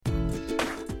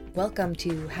Welcome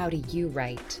to How Do You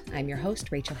Write? I'm your host,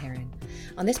 Rachel Herron.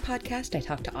 On this podcast, I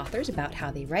talk to authors about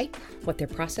how they write, what their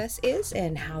process is,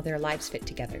 and how their lives fit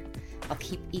together. I'll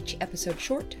keep each episode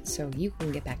short so you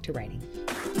can get back to writing.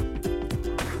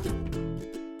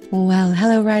 Well,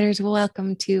 hello, writers.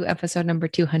 Welcome to episode number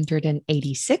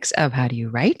 286 of How Do You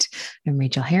Write? I'm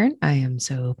Rachel Herron. I am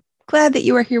so glad that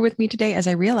you are here with me today as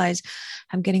I realize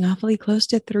I'm getting awfully close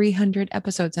to 300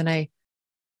 episodes, and I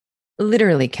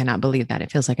literally cannot believe that.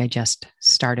 It feels like I just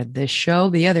started this show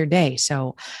the other day.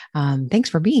 So thanks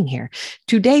for being here.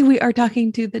 Today, we are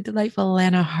talking to the delightful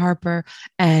Lana Harper,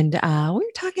 and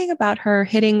we're talking about her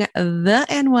hitting the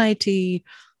NYT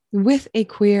with a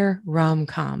queer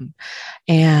rom-com.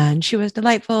 And she was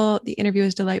delightful. The interview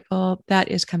is delightful. That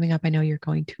is coming up. I know you're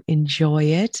going to enjoy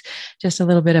it. Just a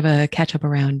little bit of a catch up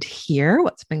around here.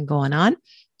 What's been going on?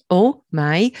 Oh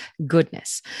my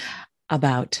goodness.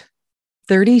 About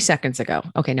 30 seconds ago.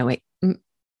 Okay, no, wait.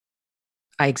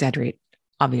 I exaggerate,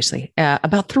 obviously.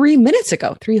 About 3 minutes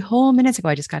ago, 3 whole minutes ago,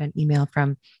 I just got an email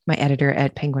from my editor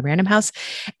at Penguin Random House.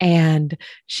 And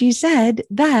she said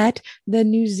that the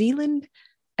New Zealand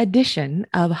edition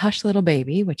of Hush Little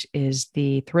Baby, which is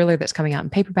the thriller that's coming out in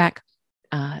paperback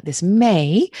this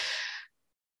May,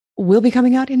 will be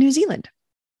coming out in New Zealand.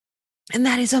 And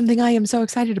that is something I am so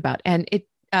excited about. And it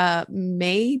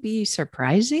may be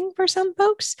surprising for some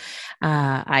folks.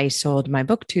 I sold my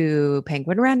book to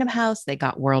Penguin Random House. They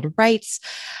got world rights.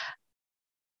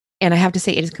 And I have to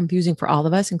say it is confusing for all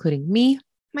of us, including me,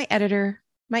 my editor,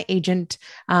 my agent.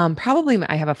 Probably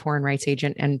I have a foreign rights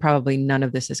agent, and probably none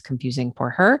of this is confusing for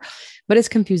her, but it's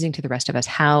confusing to the rest of us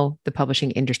how the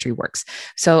publishing industry works.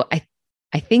 So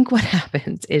I think what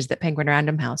happens is that Penguin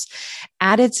Random House,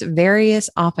 at its various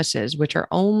offices, which are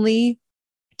only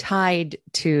tied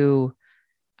to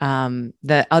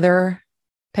the other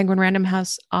Penguin Random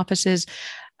House offices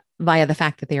via the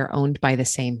fact that they are owned by the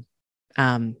same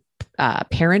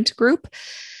parent group.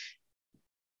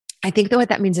 I think that what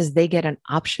that means is they get an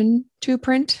option to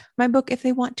print my book if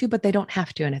they want to, but they don't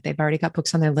have to. And if they've already got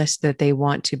books on their list that they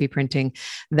want to be printing,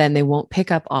 then they won't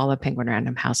pick up all of Penguin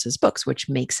Random House's books, which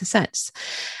makes sense.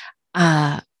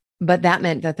 But that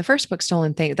meant that the first book,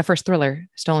 the first thriller,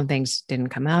 Stolen Things, didn't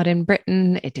come out in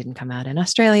Britain. It didn't come out in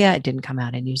Australia. It didn't come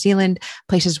out in New Zealand,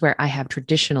 places where I have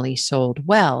traditionally sold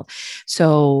well.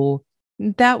 So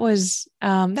that was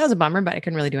a bummer, but I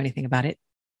couldn't really do anything about it.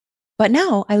 But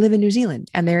now I live in New Zealand,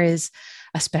 and there is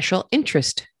a special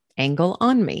interest angle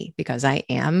on me because I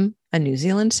am a New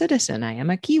Zealand citizen. I am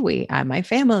a Kiwi. My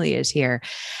family is here.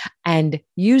 And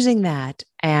using that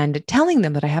and telling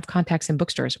them that I have contacts in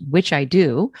bookstores, which I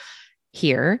do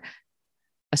here,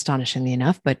 astonishingly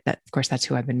enough, but that, of course, that's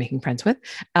who I've been making friends with,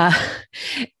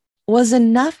 was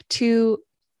enough to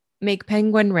make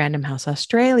Penguin Random House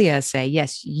Australia say,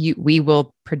 yes, we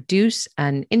will produce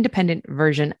an independent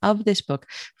version of this book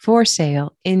for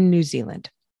sale in New Zealand.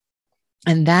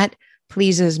 And that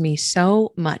pleases me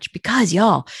so much because,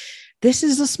 y'all, this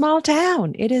is a small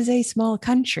town. It is a small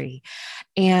country.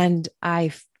 And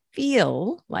I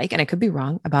feel like, and I could be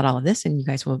wrong about all of this, and you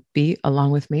guys will be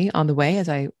along with me on the way as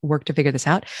I work to figure this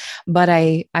out, but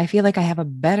I feel like I have a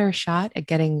better shot at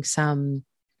getting some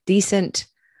decent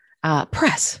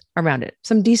press around it,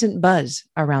 some decent buzz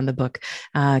around the book.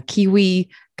 Kiwi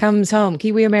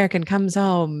American comes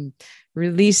home,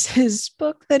 releases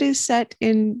book that is set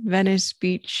in Venice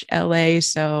Beach, LA.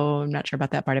 So I'm not sure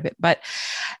about that part of it, but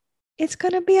it's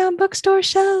going to be on bookstore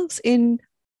shelves in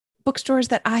bookstores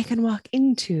that I can walk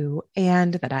into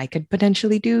and that I could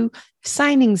potentially do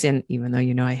signings in, even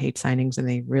though, I hate signings and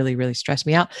they really, really stress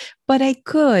me out, but I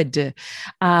could.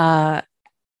 I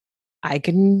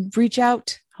can reach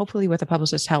out, hopefully with a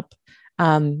publicist's help,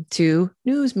 to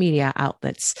news media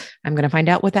outlets. I'm going to find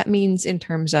out what that means in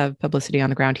terms of publicity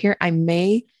on the ground here. I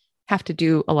may have to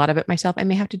do a lot of it myself. I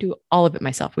may have to do all of it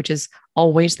myself, which is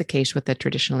always the case with a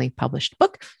traditionally published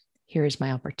book. Here is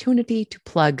my opportunity to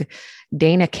plug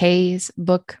Dana Kaye's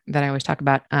book that I always talk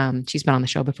about. She's been on the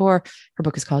show before. Her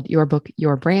book is called Your Book,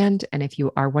 Your Brand. And if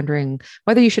you are wondering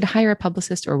whether you should hire a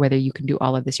publicist or whether you can do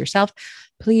all of this yourself,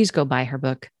 please go buy her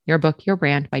book, Your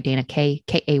Brand by Dana Kaye,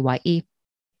 Kaye.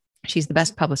 She's the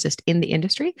best publicist in the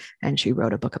industry, and she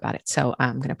wrote a book about it. So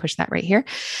I'm going to push that right here.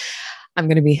 I'm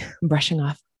going to be brushing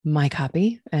off my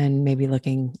copy and maybe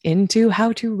looking into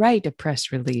how to write a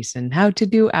press release and how to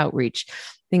do outreach,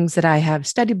 things that I have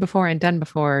studied before and done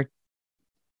before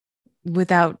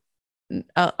without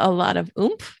a lot of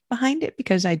oomph behind it,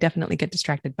 because I definitely get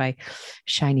distracted by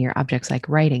shinier objects like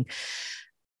writing.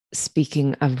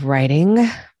 Speaking of writing,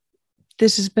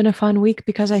 this has been a fun week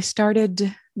because I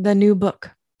started the new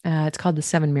book It's called the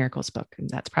Seven Miracles book. And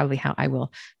that's probably how I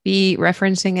will be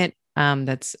referencing it.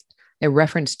 That's a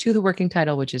reference to the working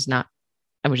title, which is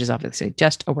obviously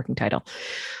just a working title.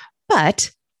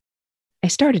 But I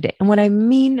started it. And what I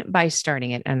mean by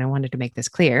starting it, and I wanted to make this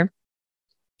clear,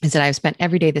 is that I've spent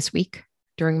every day this week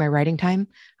during my writing time,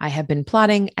 I have been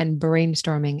plotting and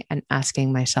brainstorming and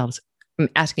asking myself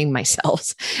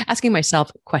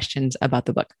questions about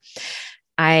the book.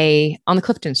 On the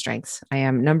Clifton strengths, I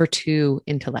am number 2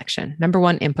 intellection, number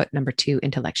 1 input, number 2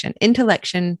 intellection.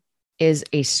 Intellection is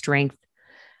a strength.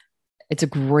 It's a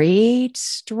great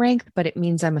strength, but it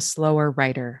means I'm a slower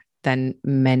writer than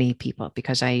many people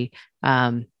because I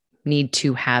need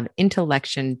to have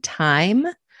intellection time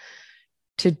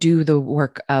to do the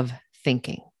work of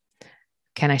thinking.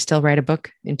 Can I still write a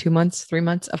book in 2 months, 3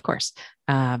 months? Of course,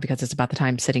 because it's about the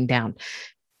time sitting down,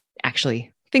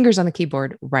 actually fingers on the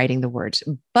keyboard, writing the words.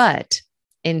 But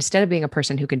instead of being a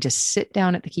person who can just sit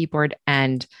down at the keyboard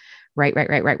and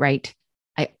write,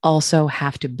 I also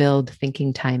have to build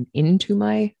thinking time into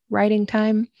my writing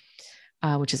time,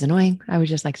 which is annoying. I would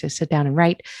just like to sit down and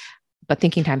write, but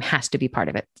thinking time has to be part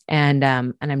of it. And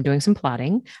I'm doing some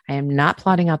plotting. I am not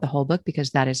plotting out the whole book because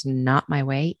that is not my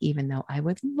way, even though I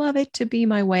would love it to be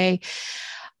my way.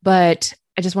 But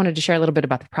I just wanted to share a little bit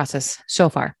about the process so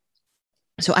far.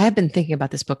 So I have been thinking about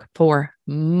this book for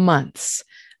months,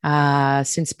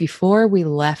 since before we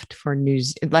left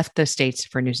the States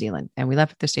for New Zealand. And we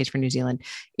left the States for New Zealand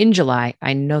in July.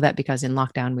 I know that because in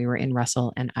lockdown, we were in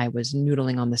Russell and I was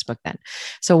noodling on this book then.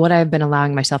 So what I've been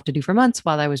allowing myself to do for months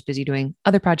while I was busy doing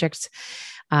other projects,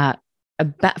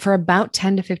 for about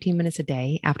 10 to 15 minutes a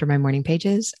day after my morning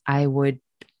pages, I would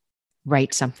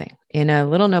write something in a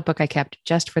little notebook I kept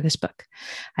just for this book.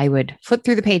 I would flip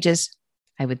through the pages.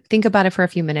 I would think about it for a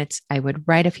few minutes. I would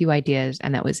write a few ideas,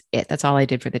 and that was it. That's all I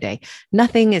did for the day.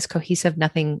 Nothing is cohesive.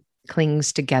 Nothing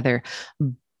clings together.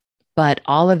 But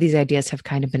all of these ideas have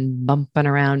kind of been bumping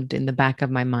around in the back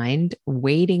of my mind,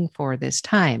 waiting for this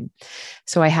time.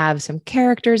 So I have some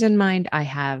characters in mind. I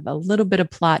have a little bit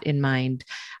of plot in mind.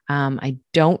 I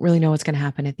don't really know what's going to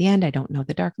happen at the end. I don't know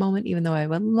the dark moment, even though I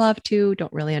would love to.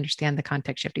 Don't really understand the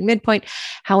context shifting midpoint.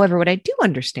 However, what I do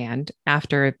understand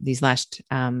after these last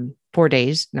 3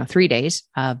 days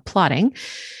of plotting,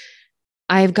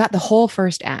 I've got the whole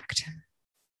first act.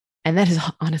 And that is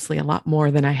honestly a lot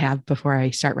more than I have before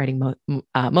I start writing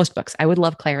most books. I would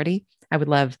love clarity. I would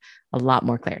love a lot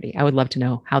more clarity. I would love to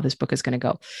know how this book is going to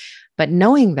go. But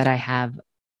knowing that I have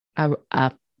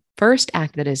a first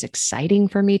act that is exciting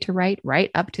for me to write right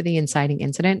up to the inciting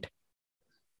incident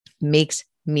makes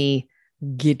me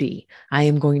giddy. I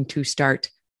am going to start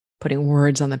putting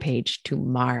words on the page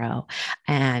tomorrow.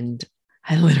 And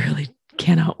I literally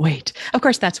cannot wait. Of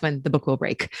course, that's when the book will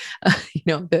break.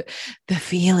 The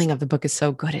feeling of the book is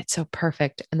so good. It's so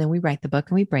perfect. And then we write the book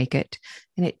and we break it.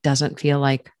 And it doesn't feel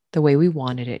like the way we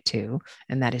wanted it to.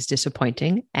 And that is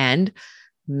disappointing. And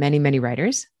many, many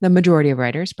writers, the majority of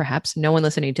writers, perhaps no one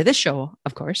listening to this show,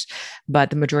 of course, but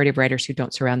the majority of writers who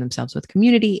don't surround themselves with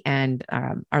community and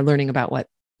are learning about what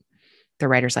their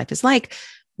writer's life is like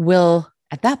will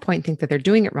at that point think that they're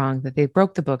doing it wrong, that they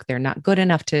broke the book. They're not good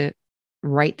enough to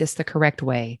write this the correct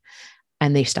way,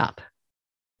 and they stop.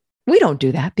 We don't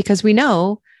do that because we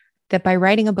know that by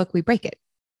writing a book, we break it.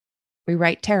 We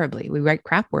write terribly. We write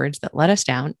crap words that let us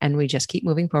down, and we just keep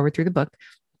moving forward through the book,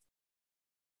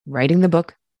 writing the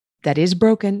book that is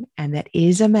broken and that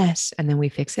is a mess, and then we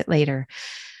fix it later.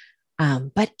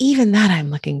 But even that I'm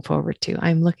looking forward to.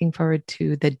 I'm looking forward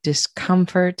to the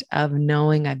discomfort of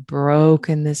knowing I've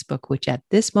broken this book, which at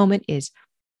this moment is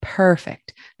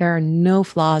perfect. There are no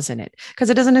flaws in it because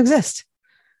it doesn't exist.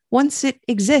 Once it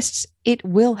exists, it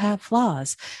will have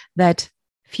flaws that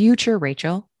future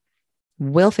Rachel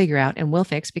will figure out and will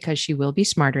fix because she will be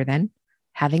smarter than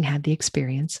having had the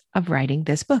experience of writing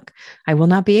this book. I will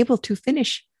not be able to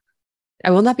fix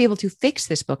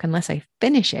this book unless I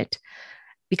finish it,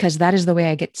 because that is the way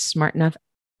I get smart enough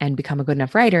and become a good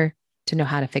enough writer to know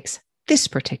how to fix this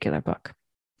particular book.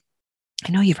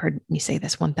 I know you've heard me say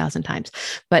this 1,000 times,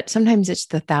 but sometimes it's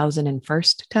the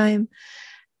 1,001st time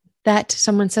that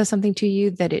someone says something to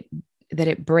you that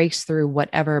it breaks through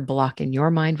whatever block in your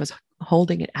mind was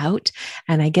holding it out.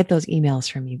 And I get those emails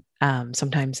from you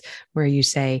sometimes where you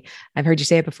say, I've heard you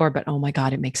say it before, but oh my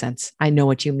God, it makes sense. I know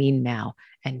what you mean now.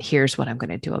 And here's what I'm going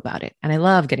to do about it. And I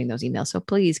love getting those emails. So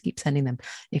please keep sending them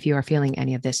if you are feeling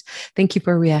any of this. Thank you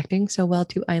for reacting so well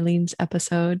to Eileen's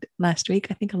episode last week.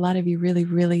 I think a lot of you really,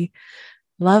 really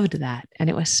loved that. And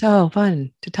it was so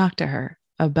fun to talk to her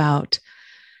about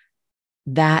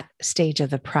that stage of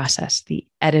the process, the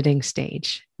editing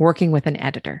stage, working with an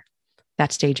editor.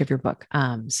 that stage of your book.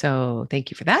 So thank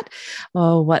you for that.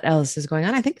 Well, what else is going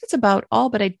on? I think that's about all,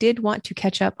 but I did want to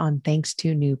catch up on thanks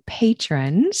to new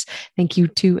patrons. Thank you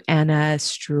to Anna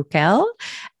Strukel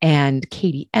and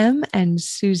Katie M and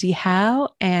Susie Howe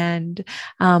and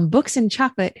Books and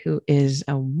Chocolate, who is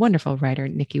a wonderful writer,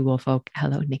 Nikki Woolfolk.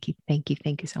 Hello, Nikki. Thank you.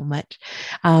 Thank you so much.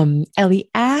 Ellie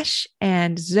Ash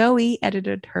and Zoe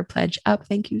edited her pledge up.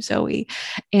 Thank you, Zoe.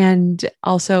 And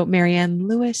also Marianne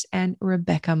Lewis and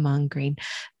Rebecca Mongreen.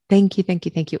 Thank you, thank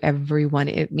you, thank you, everyone.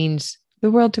 It means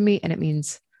the world to me, and it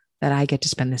means that I get to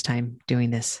spend this time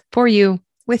doing this for you,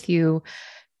 with you.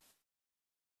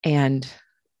 And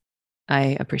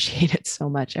I appreciate it so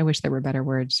much. I wish there were better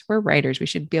words. We're writers. We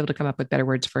should be able to come up with better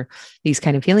words for these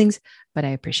kind of feelings, but I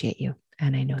appreciate you.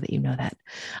 And I know that you know that.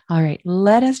 All right,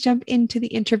 let us jump into the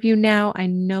interview now. I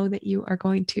know that you are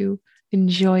going to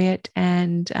enjoy it.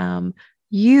 And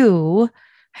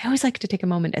I always like to take a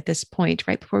moment at this point,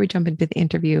 right before we jump into the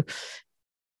interview,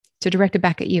 to direct it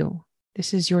back at you.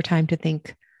 This is your time to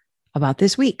think about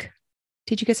this week.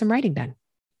 Did you get some writing done?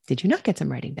 Did you not get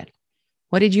some writing done?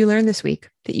 What did you learn this week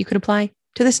that you could apply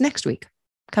to this next week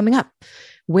coming up?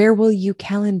 Where will you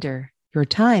calendar your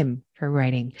time for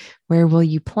writing? Where will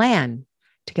you plan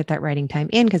to get that writing time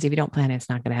in? Because if you don't plan, it's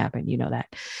not going to happen. You know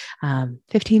that.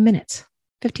 15 minutes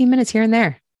here and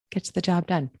there gets the job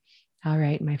done. All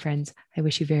right, my friends, I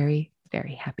wish you very,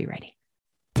 very happy writing.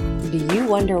 Do you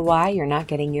wonder why you're not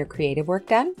getting your creative work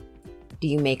done? Do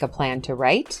you make a plan to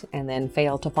write and then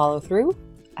fail to follow through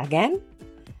again?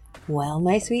 Well,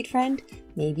 my sweet friend,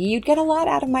 maybe you'd get a lot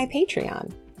out of my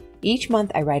Patreon. Each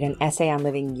month, I write an essay on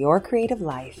living your creative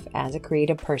life as a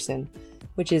creative person,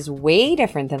 which is way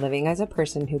different than living as a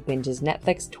person who binges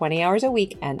Netflix 20 hours a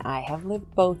week, and I have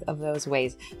lived both of those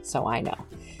ways, so I know.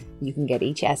 You can get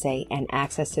each essay and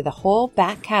access to the whole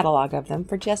back catalog of them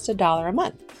for just $1 a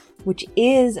month, which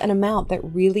is an amount that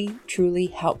really, truly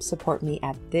helps support me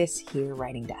at this here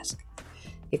writing desk.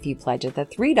 If you pledge at the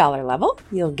 $3 level,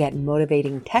 you'll get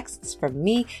motivating texts from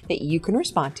me that you can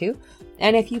respond to.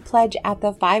 And if you pledge at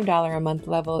the $5 a month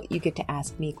level, you get to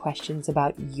ask me questions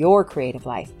about your creative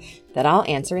life that I'll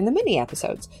answer in the mini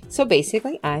episodes. So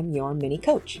basically, I'm your mini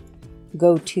coach.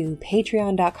 Go to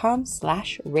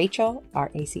patreon.com/Rachel,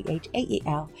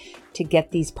 Rachael, to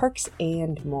get these perks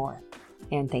and more.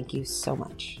 And thank you so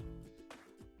much.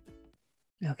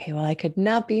 Okay, well, I could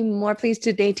not be more pleased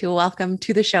today to welcome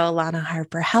to the show Lana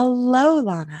Harper. Hello,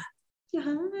 Lana.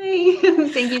 Hi.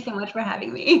 Thank you so much for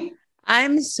having me.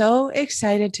 I'm so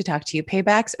excited to talk to you.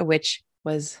 Paybacks, which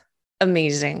was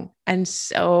amazing and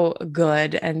so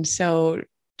good and so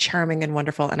charming and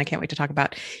wonderful. And I can't wait to talk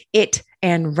about it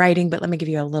and writing, but let me give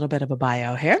you a little bit of a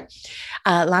bio here.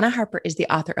 Lana Harper is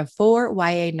the author of 4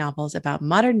 YA novels about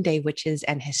modern day witches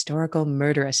and historical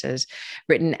murderesses,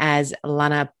 written as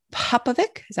Lana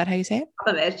Popovic. Is that how you say it?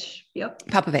 Popovich. Yep.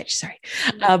 Popovich, sorry.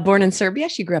 Born in Serbia,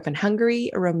 she grew up in Hungary,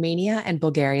 Romania, and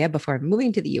Bulgaria before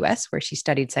moving to the US, where she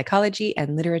studied psychology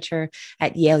and literature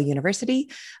at Yale University,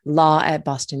 law at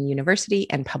Boston University,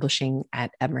 and publishing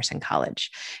at Emerson College.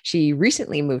 She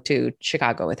recently moved to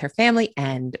Chicago with her family,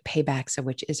 and Paybacks,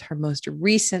 which is her most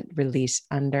recent release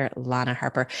under Lana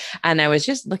Harper. And I was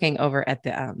just looking over at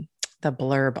the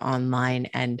blurb online,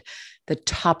 and the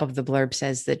top of the blurb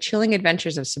says the chilling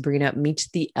adventures of Sabrina meets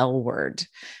the L Word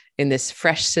in this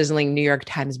fresh, sizzling New York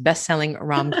Times bestselling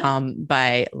rom-com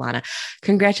by Lana.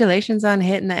 Congratulations on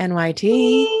hitting the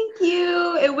NYT. Thank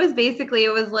you. It was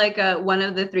like one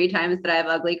of the 3 times that I've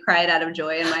ugly cried out of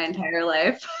joy in my entire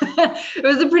life. It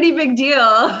was a pretty big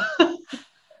deal.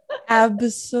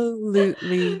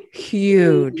 Absolutely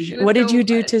huge. What did you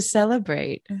do to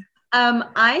celebrate?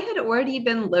 I had already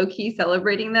been low-key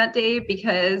celebrating that day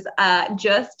because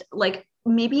just like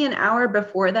maybe an hour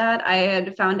before that, I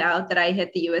had found out that I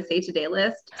hit the USA Today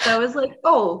list. So I was like,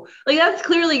 oh, like that's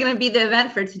clearly going to be the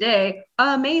event for today.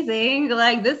 Amazing.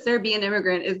 Like this Serbian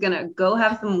immigrant is going to go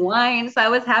have some wine. So I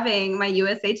was having my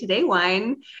USA Today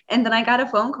wine. And then I got a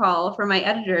phone call from my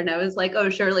editor and I was like,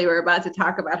 oh, surely we're about to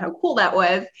talk about how cool that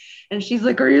was. And she's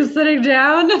like, are you sitting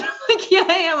down? And I'm like, yeah,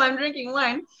 I am. I'm drinking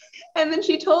wine. And then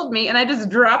she told me, and I just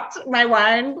dropped my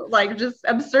wine, like just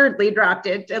absurdly dropped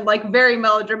it in like very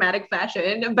melodramatic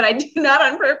fashion, but I do not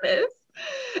on purpose.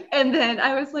 And then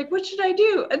I was like, what should I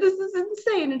do? This is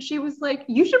insane. And she was like,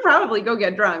 you should probably go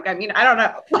get drunk. I mean, I don't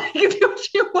know, like do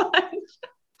what you want.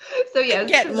 So yeah,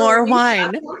 get more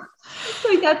wine.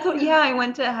 So that's what, yeah, I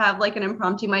went to have like an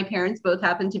impromptu. My parents both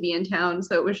happened to be in town.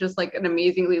 So it was just like an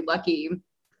amazingly lucky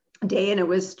day, and it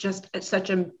was just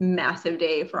such a massive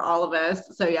day for all of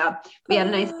us. So yeah, we had a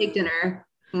nice steak dinner,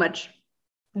 much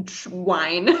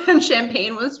wine and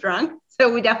champagne was drunk,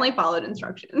 so we definitely followed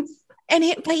instructions.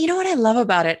 But you know what I love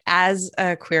about it as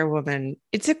a queer woman?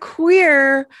 It's a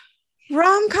queer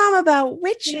rom-com about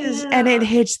witches and it Yeah.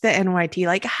 hits the NYT.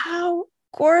 Like, how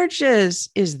gorgeous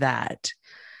is that?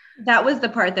 That was the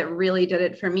part that really did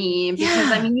it for me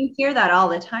because I Yeah. mean, you hear that all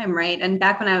the time, right? And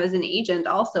back when I was an agent,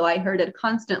 also, I heard it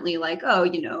constantly like,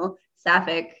 oh,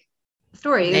 sapphic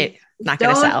stories They not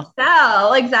going to don't sell.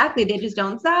 sell. Exactly. They just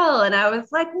don't sell. And I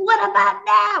was like, what about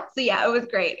now? So, yeah, it was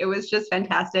great. It was just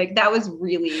fantastic. That was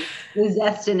really the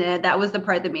zest in it. That was the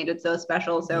part that made it so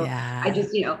special. So, I Yeah.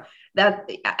 just,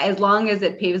 that as long as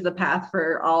it paves the path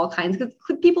for all kinds, because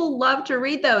people love to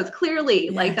read those clearly.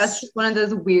 Like that's Yes. just one of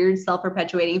those weird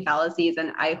self-perpetuating fallacies.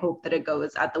 And I hope that it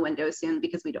goes out the window soon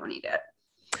because we don't need it.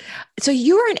 So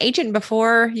you were an agent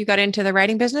before you got into the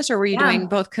writing business, or were you doing Yeah.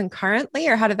 both concurrently,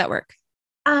 or how did that work?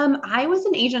 I was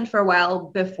an agent for a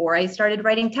while before I started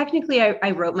writing. Technically,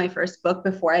 I wrote my first book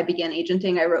before I began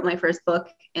agenting. I wrote my first book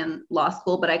in law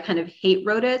school, but I kind of hate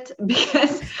wrote it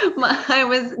because I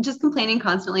was just complaining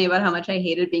constantly about how much I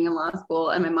hated being in law school.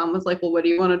 And my mom was like, well, what do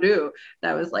you want to do?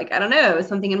 And I was like, I don't know,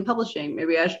 something in publishing.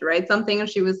 Maybe I should write something. And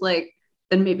she was like,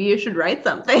 then maybe you should write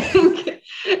something.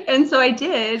 And so I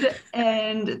did.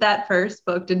 And that first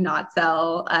book did not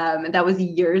sell. And that was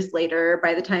years later.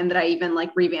 By the time that I even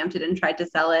like revamped it and tried to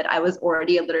sell it, I was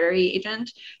already a literary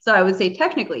agent. So I would say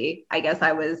technically, I guess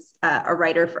I was a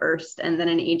writer first and then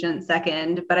an agent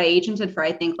second. But I agented for,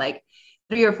 I think, like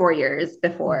 3 or 4 years Mhm.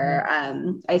 before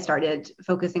I started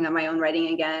focusing on my own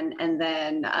writing again. And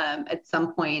then at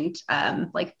some point,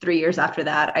 like 3 years after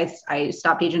that, I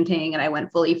stopped agenting and I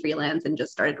went fully freelance and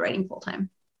just started writing full time.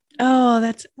 Oh,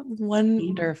 that's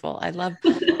wonderful. I love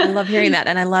hearing that.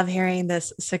 And I love hearing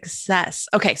this success.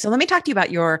 Okay. So let me talk to you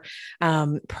about your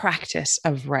practice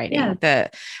of Yeah. writing.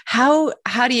 How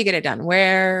do you get it done?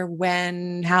 Where,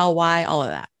 when, how, why, all of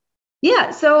that.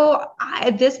 Yeah. So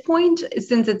at this point,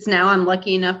 since it's now, I'm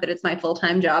lucky enough that it's my full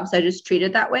time job. So I just treat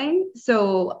it that way.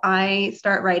 So I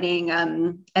start writing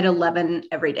at 11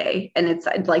 every day. And it's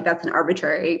like that's an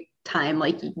arbitrary time.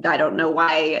 Like I don't know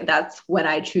why that's when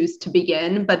I choose to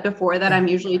begin. But before that, Yeah. I'm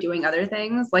usually doing other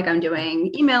things. Like I'm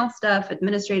doing email stuff,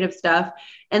 administrative stuff.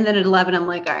 And then at 11, I'm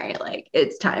like, all right, like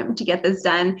it's time to get this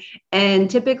done. And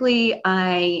typically,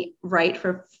 I write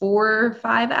for 4 or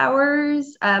 5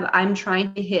 hours. I'm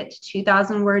trying to hit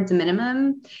 2,000 words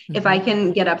minimum. If I Mhm.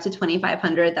 can get up to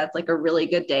 2,500, that's like a really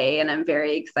good day. And I'm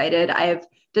very excited. I've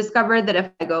discovered that if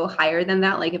I go higher than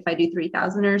that, like if I do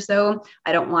 3,000 or so,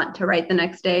 I don't want to write the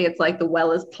next day. It's like the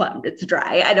well is plumbed, it's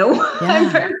dry. I don't, I'm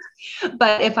Yeah. burnt.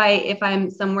 But if I'm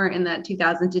somewhere in that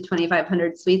 2,000 to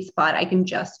 2,500 sweet spot, I can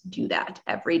just do that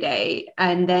every day.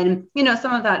 And then,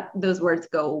 some of those words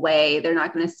go away. They're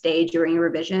not going to stay during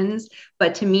revisions.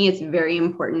 But to me, it's very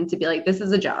important to be like, this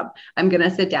is a job. I'm going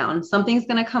to sit down. Something's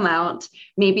going to come out.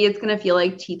 Maybe it's going to feel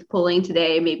like teeth pulling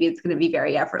today. Maybe it's going to be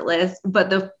very effortless. But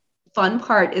the fun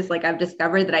part is like I've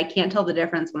discovered that I can't tell the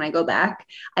difference when I go back.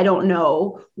 I don't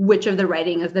know which of the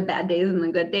writing is the bad days and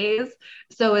the good days.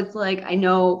 So it's like I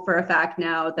know for a fact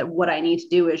now that what I need to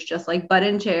do is just like butt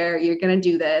in chair, you're going to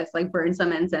do this, like burn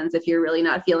some incense if you're really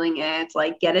not feeling it,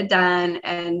 like get it done.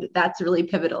 And that's really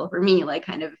pivotal for me, like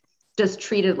kind of just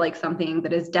treat it like something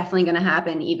that is definitely going to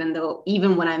happen,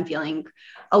 even when I'm feeling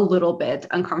a little bit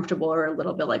uncomfortable or a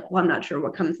little bit like, well, I'm not sure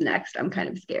what comes next. I'm kind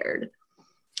of scared.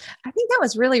 I think that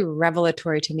was really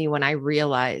revelatory to me when I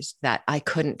realized that I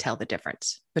couldn't tell the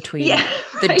difference between Yeah,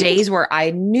 the right. days where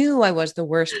I knew I was the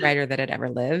worst writer that had ever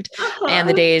lived and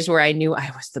the Uh-huh. days where I knew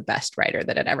I was the best writer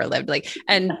that had ever lived.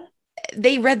 And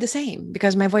they read the same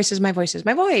because my voice is my voice is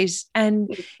my voice.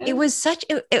 And it was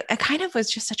it kind of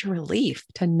was just such a relief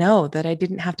to know that I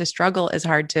didn't have to struggle as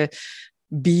hard to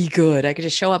be good. I could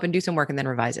just show up and do some work and then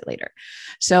revise it later.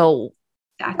 So,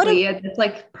 what a, Exactly. It's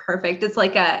like perfect. It's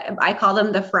like I call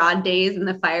them the fraud days and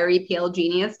the fiery pale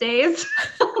genius days.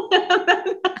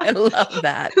 I love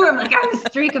that. Where I'm like, I have a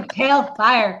streak of pale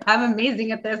fire. I'm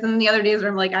amazing at this. And then the other days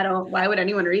where I'm like, why would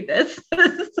anyone read this?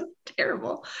 This is so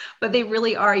terrible. But they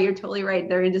really are. You're totally right.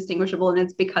 They're indistinguishable. And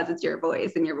it's because it's your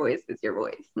voice and your voice is your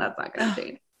voice. And that's not going to Oh,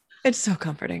 change. it's so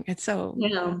comforting. It's so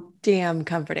Yeah. damn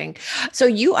comforting. So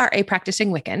you are a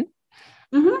practicing Wiccan.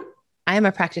 Mm-hmm. I am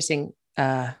a practicing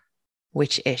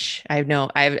witch-ish.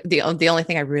 The only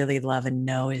thing I really love and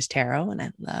know is tarot, and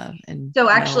I love and So know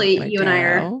actually, my you and I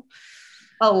are tarot.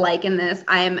 alike in this.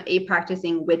 I am a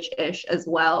practicing witch-ish as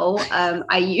well.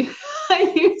 I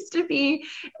used to be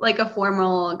like a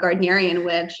formal Gardnerian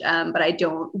witch, but I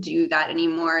don't do that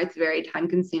anymore. It's very time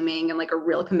consuming and like a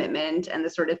real commitment and the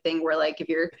sort of thing where like if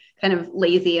you're kind of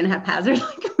lazy and haphazard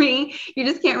like me, you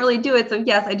just can't really do it. So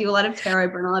yes, I do a lot of tarot. I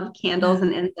burn a lot of candles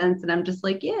and incense, and I'm just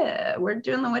like, yeah, we're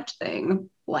doing the witch thing.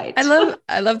 Light.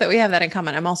 I love that we have that in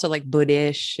common. I'm also like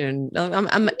Buddhist and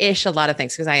I'm ish a lot of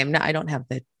things because I don't have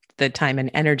the time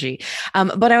and energy.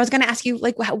 But I was going to ask you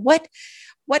like,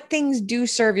 what things do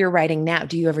serve your writing now?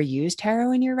 Do you ever use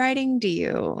tarot in your writing? Do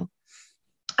you?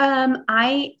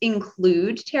 I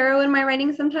include tarot in my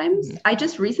writing sometimes. Mm-hmm. I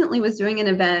just recently was doing an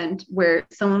event where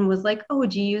someone was like, oh,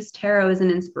 do you use tarot as an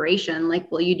inspiration? Like,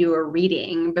 will you do a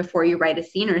reading before you write a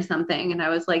scene or something? And I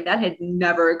was like, that had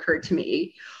never occurred to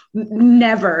me.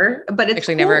 Never, but it's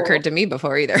actually cool. Never occurred to me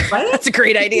before either. Right? That's a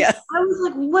great idea. I was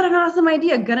like, what an awesome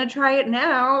idea. Gonna try it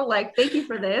now. Like, thank you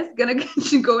for this. Gonna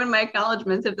go in my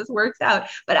acknowledgements if this works out.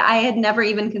 But I had never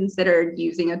even considered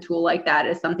using a tool like that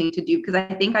as something to do, because I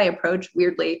think I approach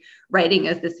weirdly writing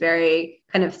as this very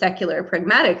kind of secular,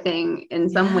 pragmatic thing in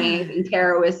some ways. And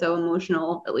tarot is so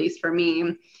emotional, at least for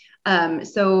me.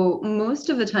 So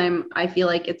most of the time I feel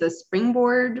like it's a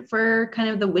springboard for kind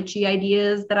of the witchy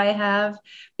ideas that I have,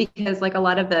 because like a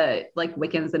lot of the like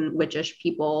Wiccans and witchish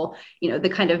people, you know, the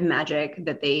kind of magic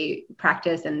that they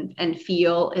practice and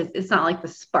feel is, it's not like the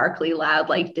sparkly loud,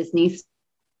 like Disney.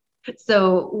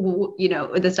 So, you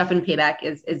know, the stuff in Payback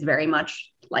is very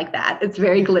much like that. It's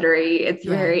very glittery. It's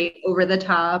very over the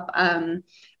top.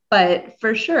 But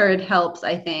for sure it helps,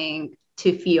 I think,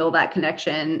 to feel that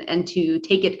connection and to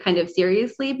take it kind of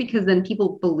seriously, because then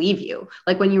people believe you.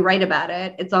 Like when you write about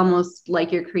it, it's almost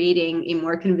like you're creating a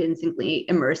more convincingly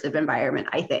immersive environment,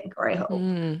 I think, or I hope.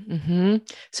 Mm-hmm.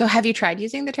 So have you tried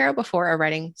using the tarot before a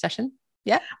writing session?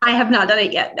 Yeah. I have not done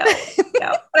it yet. No,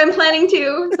 no. But I'm planning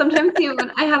to sometime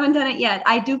soon. I haven't done it yet.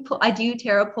 I do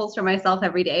tarot pulls for myself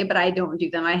every day, but I don't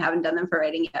do them. I haven't done them for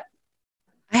writing yet.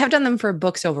 I have done them for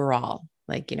books overall.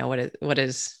 Like, you know, what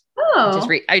is Oh,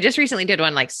 I just recently did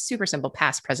one like super simple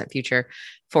past, present, future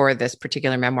for this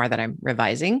particular memoir that I'm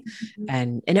revising.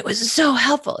 And it was so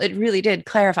helpful. It really did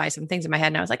clarify some things in my head.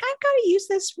 And I was like, I've got to use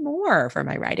this more for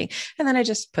my writing. And then I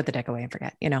just put the deck away and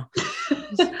forget, you know.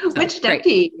 which deck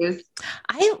do you use?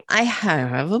 I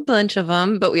have a bunch of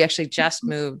them, but we actually just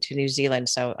moved to New Zealand.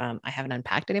 So I haven't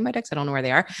unpacked any of my decks. I don't know where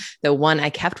they are. The one I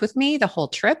kept with me the whole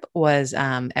trip was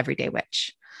Everyday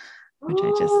Witch, which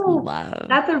I just love.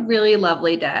 That's a really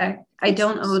lovely deck. I It's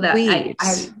don't know that.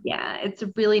 sweet. Yeah, it's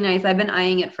really nice. I've been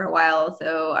eyeing it for a while,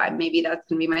 so maybe that's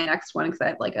gonna be my next one, because I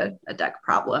have like a deck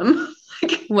problem.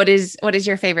 What is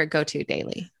your favorite go-to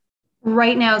daily?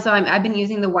 Right now, so I've been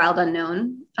using the Wild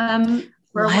Unknown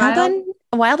for a while.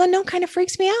 Wild Unknown kind of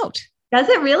freaks me out. Does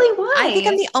it really? Why? I think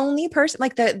I'm the only person,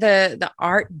 like the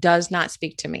art does not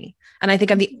speak to me. And I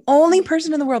think I'm the only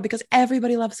person in the world, because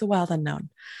everybody loves the Wild Unknown.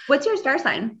 What's your star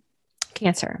sign?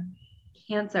 Cancer.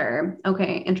 Cancer.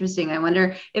 Okay, interesting. I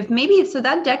wonder if maybe, so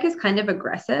that deck is kind of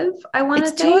aggressive, I want to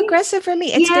say. It's too aggressive for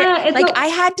me. It's I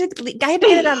had to get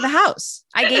it out of the house.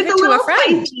 I gave it to a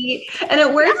friend. Spicy, and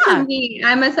it works for me.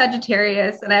 I'm a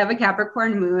Sagittarius and I have a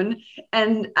Capricorn moon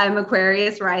and I'm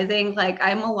Aquarius rising. Like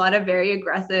I'm a lot of very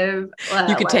aggressive.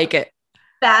 You could take it.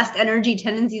 Fast energy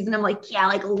tendencies. And I'm like, yeah,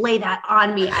 like lay that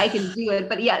on me. I can do it.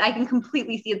 But yet I can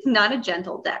completely see it's not a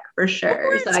gentle deck for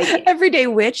sure. So Everyday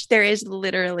Witch, there is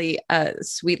literally a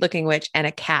sweet looking witch and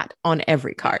a cat on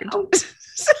every card. Oh.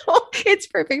 So it's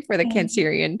perfect for the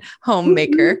Cancerian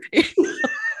homemaker. That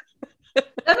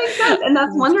makes sense. And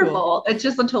that's wonderful. Cool. It's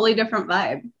just a totally different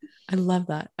vibe. I love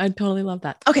that. I totally love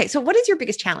that. Okay. So what is your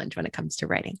biggest challenge when it comes to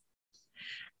writing?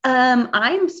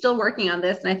 I'm still working on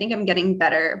this and I think I'm getting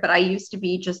better, but I used to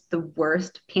be just the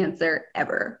worst pantser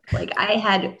ever. Like I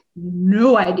had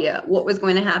no idea what was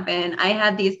going to happen. I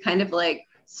had these kind of like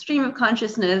stream of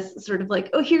consciousness, sort of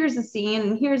like, oh, here's a scene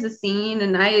and here's a scene.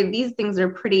 And these things are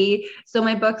pretty. So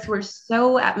my books were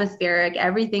so atmospheric.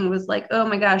 Everything was like, oh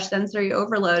my gosh, sensory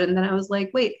overload. And then I was like,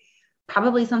 wait,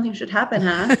 probably something should happen,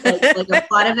 huh? Like a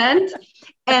plot event.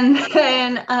 And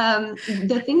then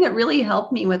the thing that really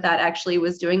helped me with that actually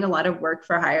was doing a lot of work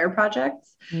for hire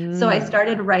projects. So I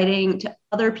started writing to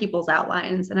other people's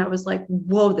outlines and I was like,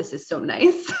 whoa, this is so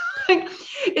nice.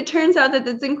 It turns out that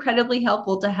it's incredibly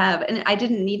helpful to have, and I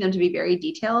didn't need them to be very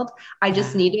detailed. I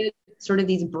just needed sort of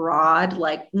these broad,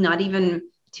 like not even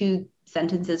 2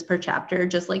 sentences per chapter,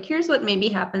 just like, here's what maybe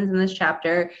happens in this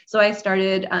chapter. So I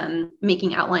started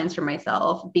making outlines for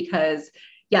myself because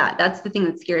that's the thing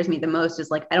that scares me the most is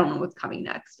like, I don't know what's coming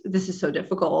next. This is so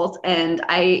difficult. And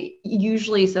I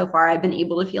usually so far I've been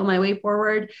able to feel my way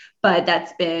forward, but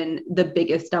that's been the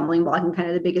biggest stumbling block and kind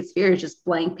of the biggest fear is just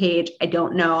blank page. I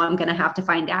don't know. I'm going to have to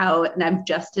find out. And I'm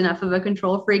just enough of a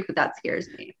control freak, but that scares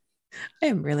me. I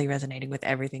am really resonating with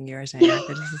everything you're saying.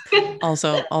 This is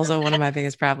also one of my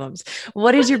biggest problems.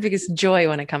 What is your biggest joy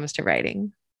when it comes to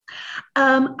writing?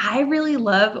 I really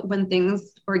love when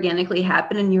things organically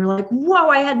happen and you're like, whoa,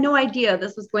 I had no idea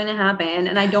this was going to happen.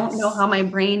 And I don't know Yes. how my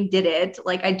brain did it.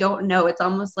 Like, I don't know. It's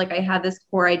almost like I had this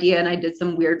core idea and I did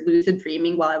some weird lucid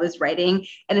dreaming while I was writing.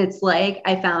 And it's like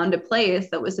I found a place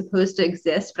that was supposed to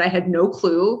exist, but I had no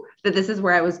clue that this is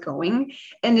where I was going.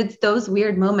 And it's those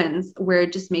weird moments where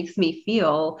it just makes me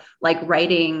feel like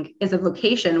writing is a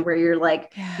vocation where you're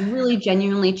like, Yeah. really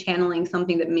genuinely channeling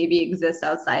something that maybe exists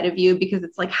outside of you, because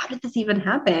it's like, how did this even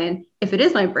happen? If it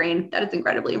is my brain, that is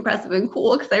incredibly impressive and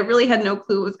cool, because I really had no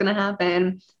clue what was going to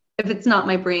happen. If it's not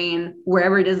my brain,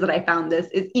 wherever it is that I found this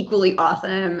is equally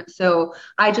awesome. So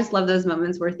I just love those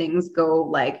moments where things go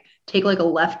like take like a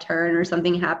left turn or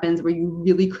something happens where you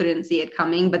really couldn't see it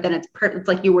coming, but then it's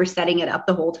like you were setting it up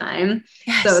the whole time.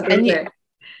 So Yes. those are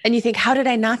And you think, how did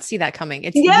I not see that coming?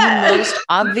 It's the yeah, most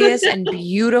obvious and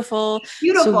beautiful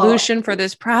beautiful. solution for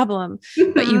this problem,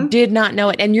 but you did not know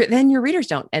it. And then your readers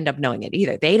don't end up knowing it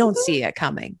either. They don't see it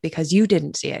coming because you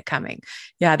didn't see it coming.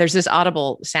 Yeah, there's this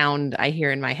audible sound I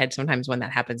hear in my head sometimes when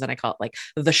that happens, and I call it like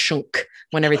the shunk,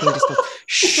 when everything just goes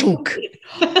shunk.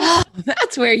 Oh,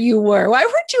 that's where you were. Why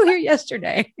weren't you here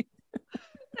yesterday?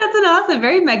 That's an awesome,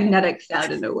 very magnetic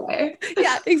sound in a way.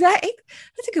 Yeah, exactly.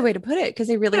 That's a good way to put it because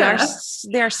they really are. Yeah.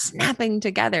 They're snapping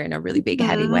together in a really big,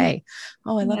 heavy Mhm. way.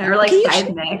 Oh, I love Yeah, that. or like Can you?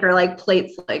 seismic, or like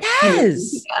plates, like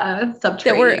Yes, yeah, that were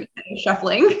subterranean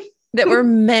shuffling.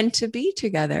 meant to be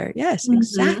together. Yes, Mhm.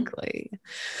 exactly.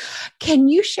 Can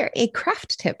you share a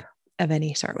craft tip of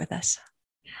any sort with us?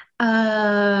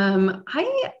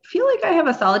 I feel like I have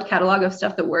a solid catalog of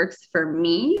stuff that works for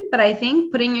me, but I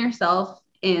think putting yourself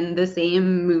in the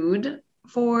same mood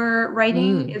for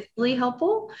writing Mm. is really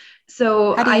helpful.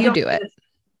 So How do I you don't do it?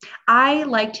 I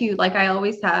like to like I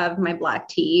always have my black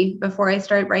tea before I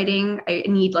start writing. I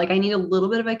need a little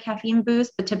bit of a caffeine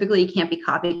boost, but typically it can't be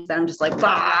coffee because I'm just like,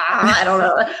 I don't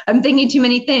know. I'm thinking too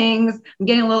many things. I'm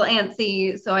getting a little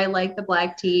antsy. So I like the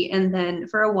black tea. And then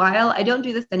for a while, I don't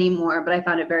do this anymore, but I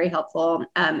found it very helpful.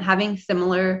 Having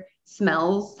similar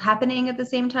smells happening at the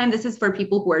same time. This is for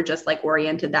people who are just like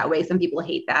oriented that way. Some people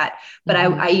hate that, but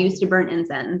Mhm. I used to burn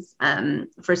incense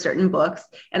for certain books,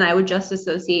 and I would just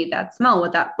associate that smell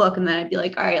with that book. And then I'd be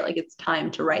like, all right, like it's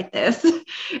time to write this.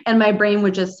 And my brain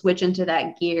would just switch into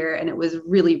that gear. And it was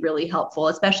really, really helpful,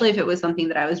 especially if it was something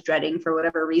that I was dreading for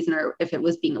whatever reason, or if it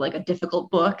was being like a difficult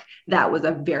book. That was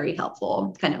a very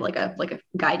helpful kind of like a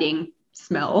guiding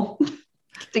smell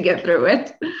to get through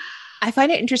it. I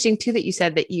find it interesting too that you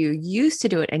said that you used to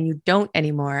do it and you don't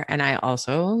anymore. And I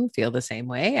also feel the same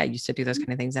way. I used to do those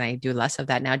kind of things and I do less of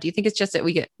that now. Do you think it's just that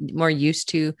we get more used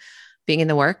to being in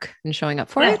the work and showing up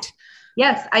for Yes. it?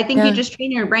 Yes, I think you Yeah. just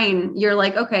train your brain. You're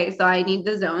like, okay, so I need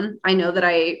the zone. I know that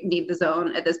I need the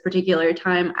zone at this particular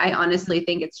time. I honestly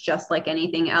think it's just like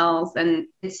anything else. And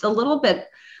it's a little bit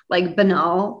like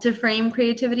banal to frame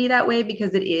creativity that way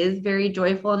because it is very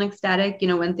joyful and ecstatic,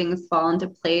 when things fall into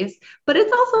place. But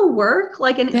it's also work,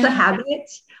 like, and it's a Yeah. habit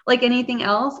like anything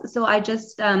else. So I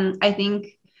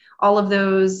think all of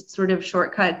those sort of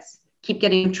shortcuts keep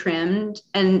getting trimmed.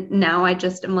 And now I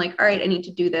just am like, all right, I need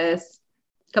to do this,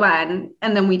 come on,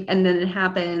 and then it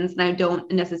happens, and I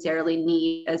don't necessarily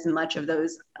need as much of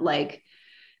those like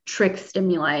trick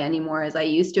stimuli anymore as I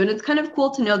used to. And it's kind of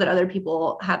cool to know that other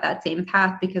people have that same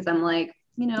path, because I'm like,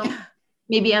 Yeah.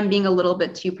 maybe I'm being a little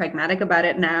bit too pragmatic about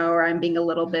it now, or I'm being a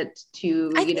little bit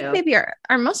too, I think maybe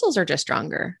our muscles are just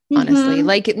stronger, honestly. mm-hmm.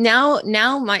 Like now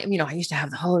my, I used to have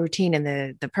the whole routine and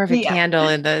the perfect Yeah. candle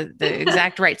and the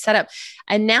exact right setup.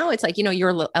 And now it's like,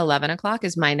 your 11 o'clock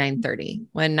is my 9:30.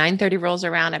 When 9:30 rolls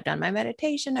around, I've done my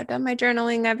meditation, I've done my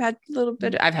journaling, I've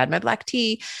had my black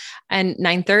tea, and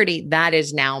 9:30, that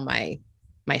is now my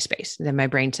space. Then my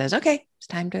brain says, okay, it's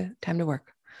time to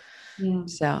work. Yeah.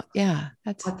 So yeah,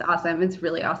 that's That's awesome. It's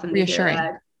really awesome to hear reassuring.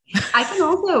 that. I can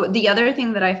also, the other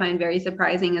thing that I find very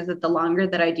surprising is that the longer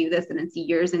that I do this, and it's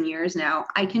years and years now,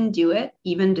 I can do it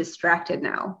even distracted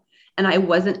now. And I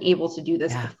wasn't able to do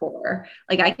this Yeah. before.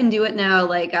 Like I can do it now.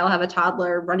 Like I'll have a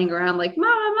toddler running around like,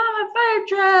 Mama, Mama, fire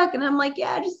truck. And I'm like,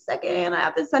 yeah, just a second. I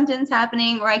have this sentence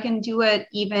happening. Or I can do it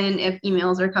even if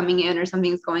emails are coming in or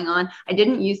something's going on. I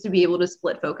didn't used to be able to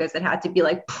split focus. It had to be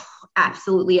like,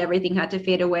 absolutely everything had to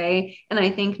fade away. And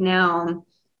I think now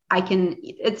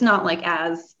it's not like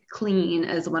as clean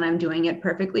as when I'm doing it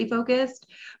perfectly focused,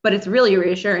 but it's really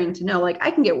reassuring to know like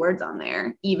I can get words on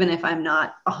there even if I'm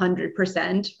not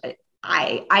 100%.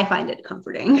 I find it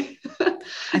comforting I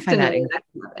to find know that that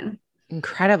can happen.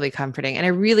 incredibly comforting. And I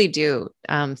really do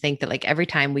think that like every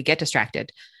time we get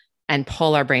distracted and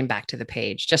pull our brain back to the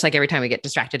page, just like every time we get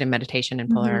distracted in meditation and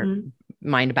pull our Mm-hmm.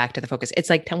 mind back to the focus, it's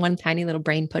like one tiny little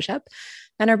brain push up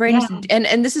And our brains, Yeah.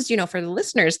 and this is, for the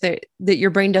listeners that your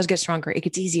brain does get stronger. It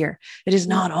gets easier. It is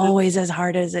not always as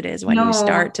hard as it is when you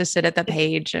start to sit at the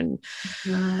page and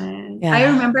yeah. I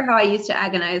remember how I used to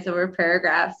agonize over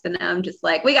paragraphs, and now I'm just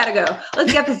like, we got to go.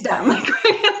 Let's get this done. Like,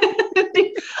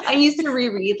 I used to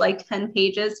reread like 10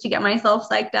 pages to get myself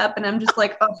psyched up. And I'm just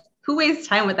like, oh, who wastes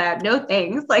time with that? No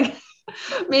thanks. Like,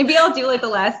 maybe I'll do like the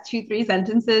last 2-3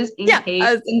 sentences in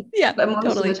case. But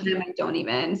most of the time I don't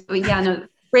even. So no,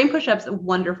 brain push-ups, a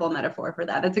wonderful metaphor for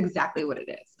that. That's exactly what it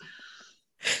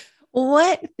is.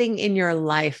 What thing in your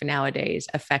life nowadays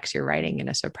affects your writing in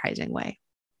a surprising way?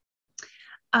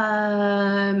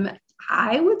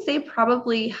 I would say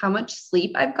probably how much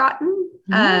sleep I've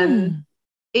gotten.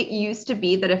 It used to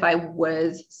be that if I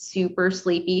was super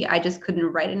sleepy, I just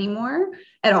couldn't write anymore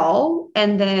at all.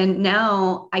 And then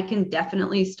now I can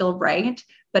definitely still write,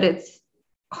 but it's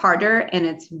harder and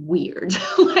it's weird.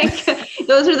 Like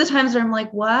those are the times where I'm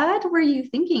like, what were you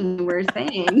thinking you were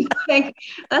saying? Like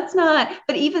that's not,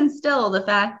 but even still, the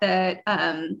fact that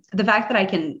I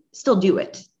can still do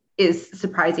it is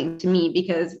surprising to me,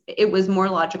 because it was more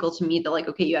logical to me that like,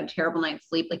 okay, you had a terrible night's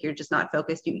sleep, like you're just not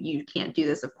focused, you can't do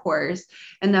this, of course.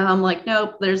 And now I'm like,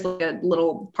 nope, there's like a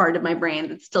little part of my brain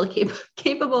that's still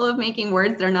capable of making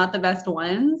words. They're not the best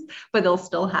ones, but they'll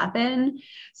still happen.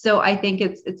 So I think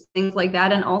it's things like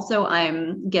that. And also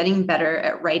I'm getting better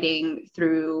at writing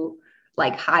through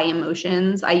like high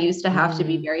emotions. I used to have to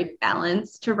be very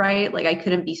balanced to write. Like I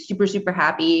couldn't be super, super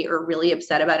happy or really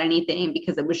upset about anything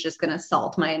because it was just going to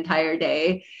salt my entire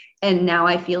day. And now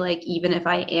I feel like even if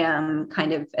I am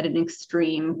kind of at an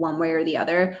extreme one way or the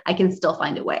other, I can still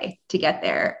find a way to get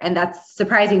there. And that's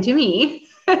surprising to me.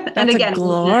 That's a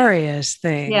glorious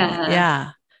thing.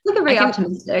 Yeah. Look, very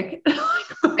optimistic.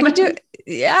 I can do it.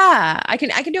 Yeah, I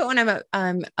can do it when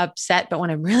I'm upset, but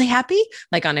when I'm really happy,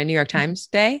 like on a New York Times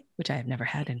day, which I have never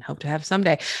had and hope to have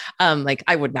someday, like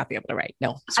I would not be able to write.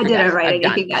 No, I didn't write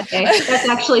anything that day. That's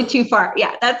actually too far.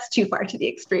 Yeah, that's too far to the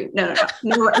extreme. No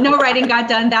writing got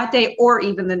done that day or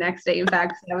even the next day. In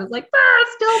fact, I was like,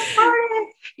 still started.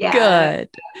 Yeah,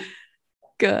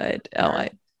 good. Oh, I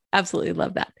absolutely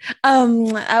love that.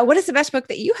 What is the best book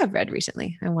that you have read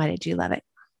recently, and why did you love it?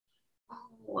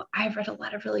 I've read a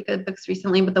lot of really good books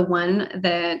recently, but the one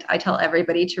that I tell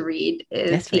everybody to read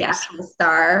is The Actual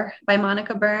Star by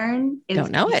Monica Byrne. It's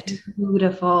Don't know it.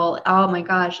 Beautiful. Oh my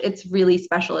gosh. It's really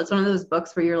special. It's one of those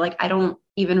books where you're like, I don't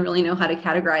even really know how to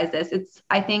categorize this. It's,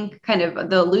 I think, kind of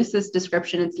the loosest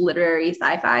description. It's literary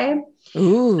sci-fi.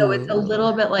 Ooh. So it's a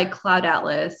little bit like Cloud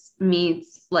Atlas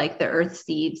meets like the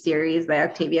Earthseed series by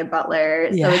Octavia Butler.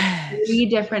 Yes. So it's 3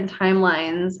 different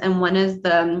timelines. And one is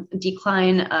the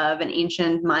decline of an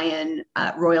ancient Mayan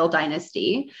royal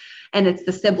dynasty. And it's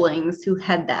the siblings who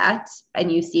head that,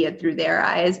 and you see it through their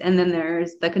eyes. And then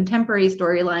there's the contemporary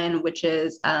storyline, which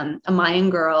is a Mayan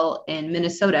girl in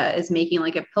Minnesota is making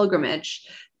like a pilgrimage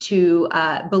to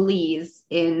Belize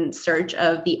in search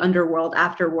of the underworld,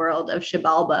 afterworld of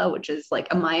Xibalba, which is like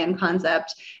a Mayan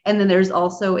concept. And then there's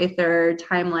also a third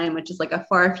timeline, which is like a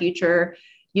far future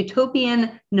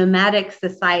utopian nomadic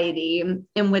society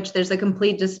in which there's a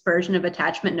complete dispersion of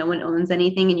attachment. No one owns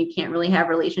anything and you can't really have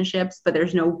relationships, but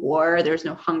there's no war, there's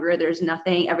no hunger, there's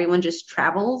nothing. Everyone just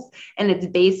travels. And it's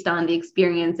based on the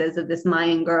experiences of this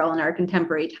Mayan girl in our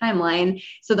contemporary timeline.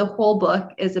 So the whole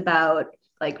book is about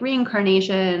like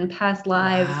reincarnation, past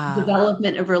lives,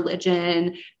 development of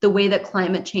religion, the way that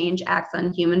climate change acts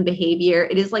on human behavior.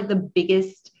 It is like the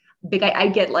I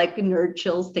get like nerd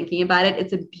chills thinking about it.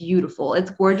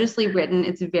 It's gorgeously written.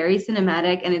 It's very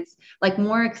cinematic, and it's like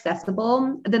more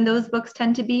accessible than those books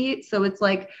tend to be. So it's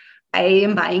like, I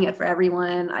am buying it for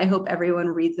everyone. I hope everyone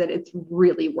reads it. It's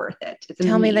really worth it.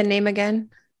 Tell me the name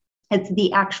again. It's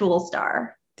The Actual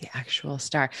Star. The Actual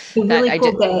Star. The really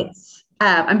cool bits.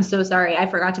 I'm so sorry. I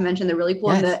forgot to mention the really cool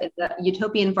in the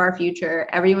utopian far future,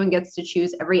 everyone gets to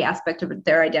choose every aspect of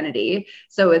their identity.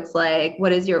 So it's like,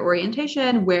 what is your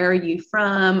orientation? Where are you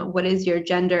from? What is your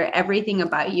gender? Everything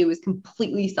about you is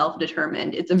completely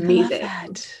self-determined. It's amazing. I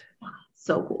love that.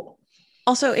 So cool.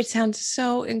 Also, it sounds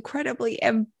so incredibly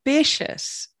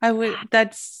ambitious.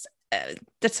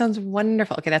 That sounds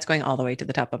wonderful. Okay, that's going all the way to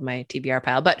the top of my TBR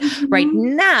pile. But right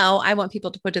now, I want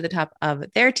people to put to the top of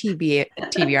their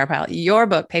TBR pile your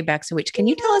book, Payback to Witch. Can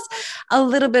you tell us a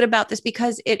little bit about this?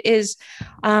 Because it is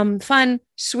fun,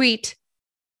 sweet,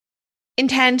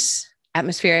 intense,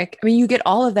 atmospheric. I mean, you get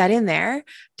all of that in there.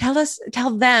 Tell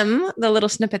them the little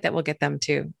snippet that will get them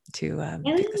to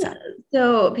pick this up.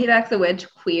 So Payback's the Witch,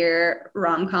 queer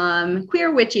rom-com,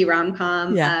 queer witchy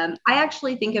rom-com. Yeah. I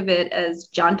actually think of it as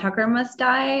John Tucker Must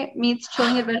Die meets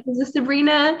Chilling Adventures of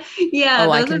Sabrina. Yeah,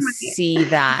 Oh, I those are can see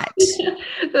that.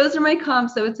 those are my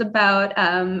comps. So it's about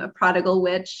a prodigal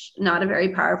witch, not a very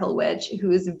powerful witch,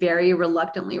 who is very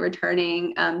reluctantly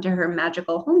returning to her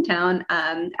magical hometown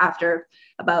after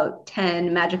about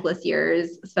 10 magicless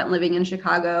years spent living in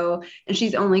Chicago. And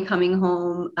she's only coming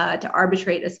home to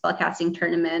arbitrate a spellcasting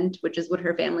tournament, which is what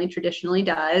her family traditionally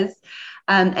does.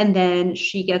 And then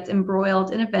she gets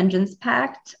embroiled in a vengeance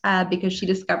pact because she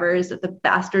discovers that the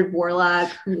bastard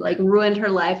warlock who like ruined her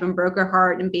life and broke her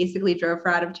heart and basically drove her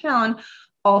out of town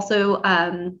also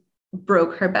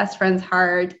broke her best friend's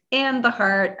heart and the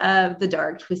heart of the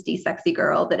dark, twisty, sexy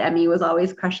girl that Emmy was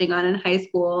always crushing on in high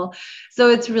school. So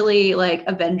it's really like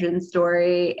a vengeance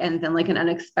story and then like an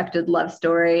unexpected love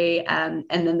story. And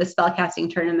then the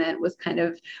spellcasting tournament was kind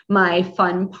of my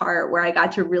fun part where I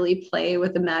got to really play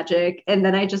with the magic. And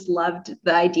then I just loved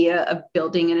the idea of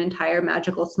building an entire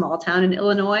magical small town in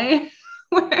Illinois.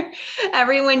 Where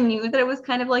everyone knew that it was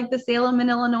kind of like the Salem in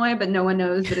Illinois, but no one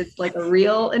knows that it's like a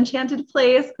real enchanted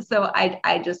place. So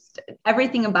I just,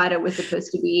 everything about it was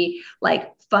supposed to be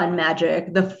like fun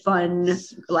magic, the fun,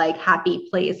 like happy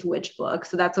place witch book.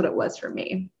 So that's what it was for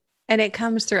me. And it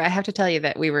comes through. I have to tell you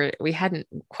that we hadn't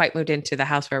quite moved into the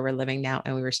house where we're living now,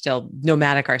 and we were still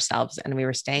nomadic ourselves. And we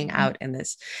were staying out in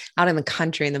the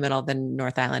country in the middle of the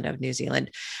North Island of New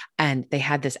Zealand. And they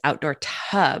had this outdoor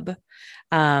tub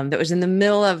that was in the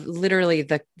middle of literally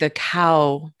the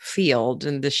cow field,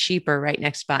 and the sheep are right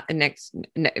next.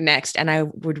 And I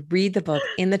would read the book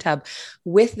in the tub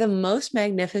with the most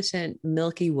magnificent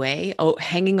Milky Way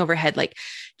hanging overhead. Like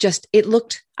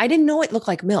I didn't know it looked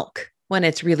like milk when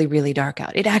it's really, really dark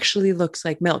out. It actually looks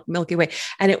like Milky Way.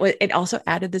 And it also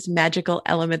added this magical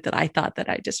element that I thought that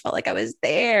I just felt like I was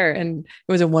there. And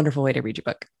it was a wonderful way to read your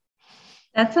book.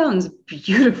 That sounds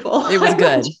beautiful. It was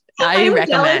good. I'm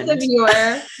recommend. jealous of your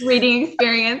reading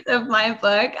experience of my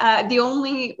book. The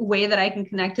only way that I can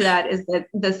connect to that is that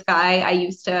the sky, I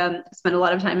used to spend a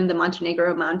lot of time in the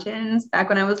Montenegro mountains back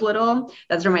when I was little.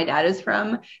 That's where my dad is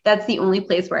from. That's the only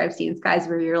place where I've seen skies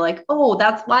where you're like, oh,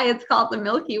 that's why it's called the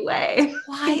Milky Way.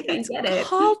 Why it's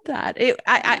called that?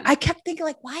 I kept thinking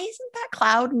like, why isn't that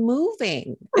cloud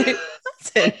moving? It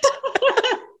wasn't.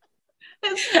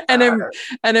 and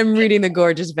I'm reading the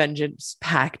gorgeous vengeance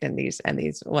pact and these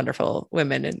wonderful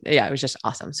women. And yeah, it was just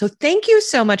awesome. So thank you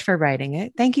so much for writing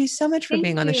it. Thank you so much for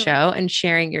being on the show and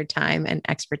sharing your time and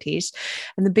expertise.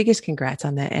 And the biggest congrats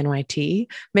on the NYT.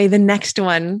 May the next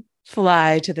one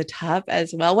fly to the top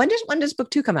as well. When does book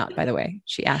 2 come out, by the way?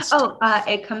 She asked.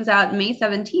 It comes out May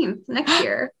 17th next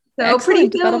year. So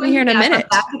pretty soon. That'll be here in a minute.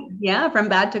 From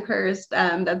bad to cursed.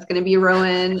 That's going to be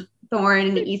Rowan Thorne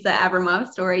and Issa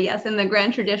Abramoff story. Yes, and the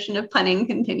grand tradition of punning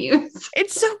continues.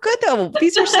 It's so good though.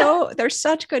 They're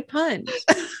such good puns.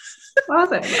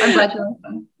 Awesome. I'm glad you liked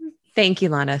them. Thank you,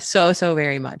 Lana, so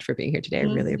very much for being here today. I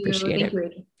really appreciate it.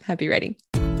 Happy writing.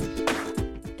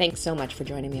 Thanks so much for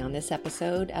joining me on this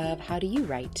episode of How Do You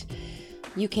Write?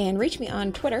 You can reach me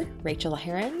on Twitter, Rachel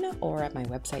Herron, or at my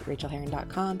website,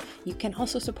 rachelherron.com. You can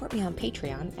also support me on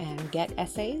Patreon and get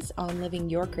essays on living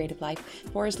your creative life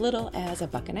for as little as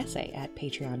 $1 an essay at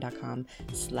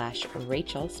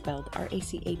patreon.com/Rachel, spelled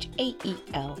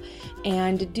Rachael.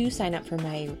 And do sign up for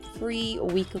my free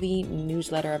weekly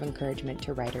newsletter of encouragement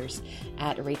to writers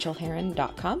at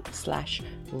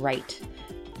rachelherron.com/write.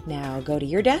 Now go to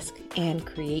your desk and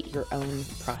create your own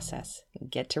process.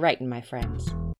 Get to writing, my friends.